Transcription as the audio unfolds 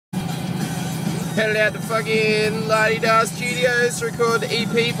Headed out to fucking La-di-da Studios to record the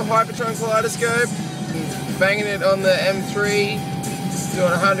EP for HyperTron CollideScope. Banging it on the M3,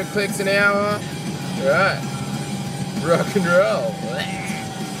 doing 100 clicks an hour. Alright, rock and roll.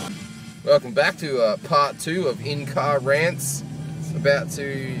 Welcome back to part 2 of in-car rants. About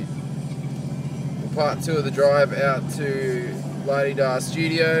to part 2 of the drive out to La-di-da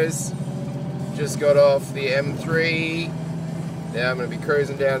Studios. Just got off the M3. Now I'm going to be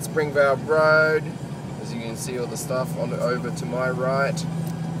cruising down Springvale Road. As you can see, all the stuff on over to my right.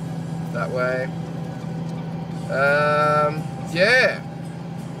 That way. Yeah.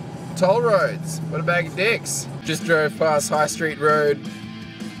 Toll roads. What a bag of dicks. Just drove past High Street Road.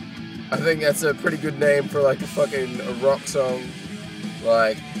 I think that's a pretty good name for like a rock song.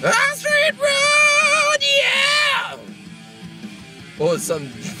 Like, High Street Road, yeah! Or some,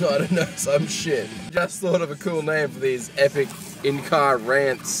 I don't know, some shit. Just thought of a cool name for these epic in-car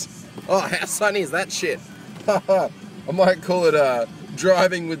rants. Oh, how sunny is that shit? I might call it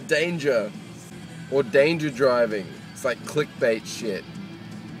driving with danger. Or danger driving. It's like clickbait shit.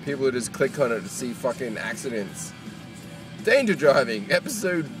 People who just click on it to see fucking accidents. Danger driving,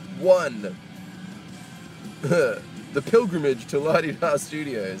 episode 1. The pilgrimage to La-di-da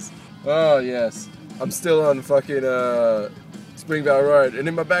Studios. Oh yes, I'm still on fucking Springvale Road, and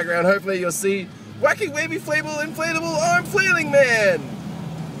in my background hopefully you'll see Wacky Weeby Fleeble Inflatable Arm Flailing Man.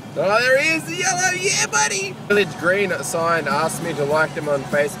 Oh, there he is, the yellow, yeah buddy! Village Green sign asked me to like them on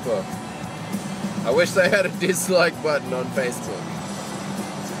Facebook. I wish they had a dislike button on Facebook.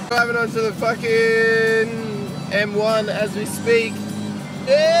 Driving onto the fucking M1 as we speak.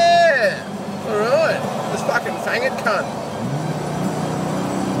 Yeah! Alright, this fucking fang it cunt.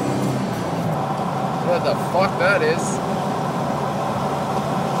 What the fuck that is?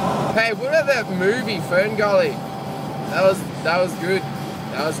 Hey, what about that movie, Fern Gully? That was good.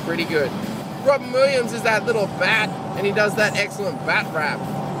 That was pretty good. Robin Williams is that little bat, and he does that excellent bat rap.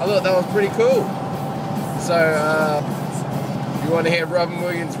 I thought that was pretty cool. So, if you want to hear Robin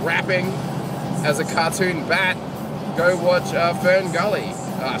Williams rapping as a cartoon bat, go watch Fern Gully.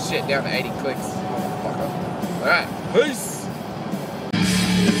 Ah, shit, down to 80 clicks. Motherfucker. Alright, peace!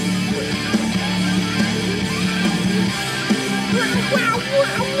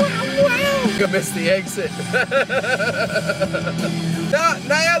 I missed the exit. No,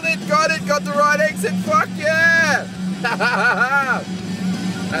 nailed it, got the right exit, fuck yeah!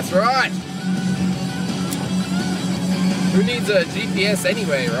 That's right. Who needs a GPS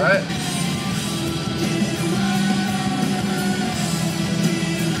anyway, right?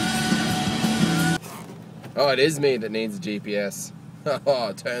 Oh, it is me that needs a GPS. Oh,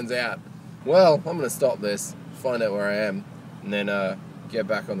 it turns out. Well, I'm gonna stop this, find out where I am, and then get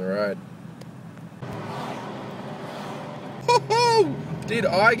back on the road. Did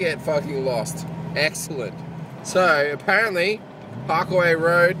I get fucking lost? Excellent. So, apparently, Harkaway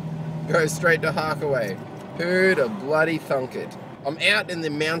Road goes straight to Harkaway. Who'd a bloody thunk it? I'm out in the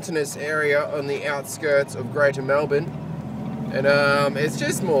mountainous area on the outskirts of Greater Melbourne, and it's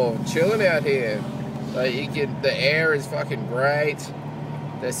just more chilling out here. Like the air is fucking great.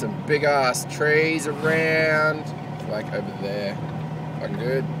 There's some big ass trees around, like over there. Fucking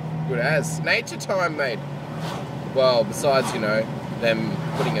good as nature time, mate. Well, besides, you know, them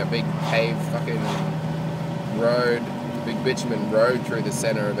putting a big paved fucking road, big bitumen road through the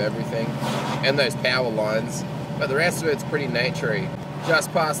center of everything, and those power lines. But the rest of it's pretty naturey.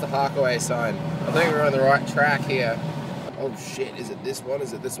 Just past the Harkaway sign. I think we're on the right track here. Oh shit, is it this one?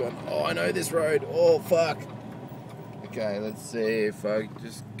 Is it this one? Oh, I know this road. Oh, fuck. Okay, let's see if I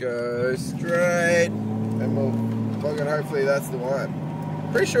just go straight, and we'll fucking hopefully that's the one.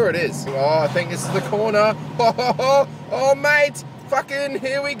 Pretty sure it is. Oh, I think this is the corner. Oh, mate. Fucking,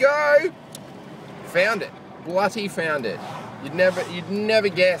 here we go. Found it. Bloody found it. You'd never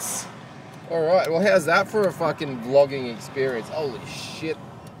guess. Alright, well how's that for a fucking vlogging experience? Holy shit.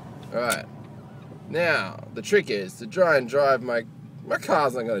 Alright. Now, the trick is to try and drive my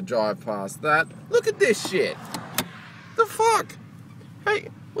car's not gonna drive past that. Look at this shit. The fuck? Hey,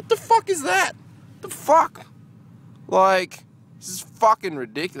 what the fuck is that? The fuck? Like, this is fucking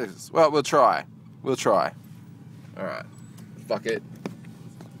ridiculous. Well, we'll try. We'll try. Alright. Fuck it.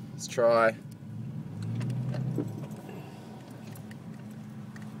 Let's try.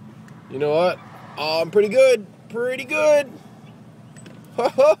 You know what? Oh, I'm pretty good. Pretty good. Ho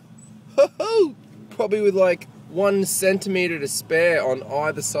ho. Ho ho. Probably with like 1 centimeter to spare on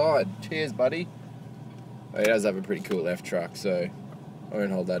either side. Cheers, buddy. Oh, he does have a pretty cool left truck, so I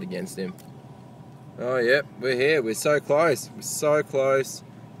won't hold that against him. Oh, yep, we're here. We're so close. We're so close.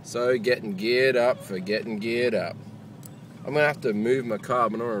 So getting geared up for getting geared up. I'm gonna have to move my car,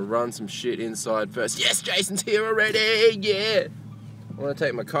 but I'm gonna run some shit inside first. Yes, Jason's here already, yeah! I'm gonna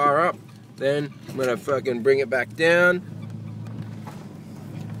take my car up, then I'm gonna fucking bring it back down.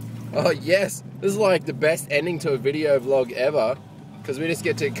 Oh yes, this is like the best ending to a video vlog ever, because we just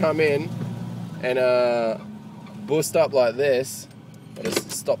get to come in and boost up like this. I'll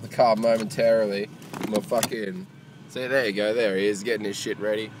just stop the car momentarily. We'll fucking, see, there you go, there he is, getting his shit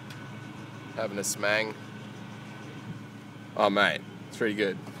ready. Having a smang. Oh mate, it's pretty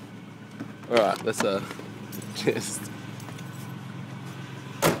good. Alright, let's just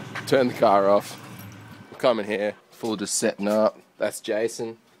turn the car off. We'll come in here, full just setting up. That's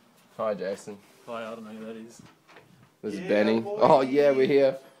Jason. Hi Jason. Hi, I don't know who that is. This is Benny. Boy. Oh yeah, we're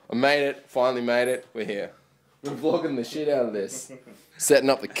here. I made it, finally made it, we're here. We're vlogging the shit out of this. Setting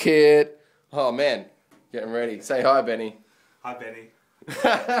up the kit. Oh man, getting ready. Say hi Benny. Hi Benny.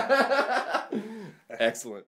 Excellent.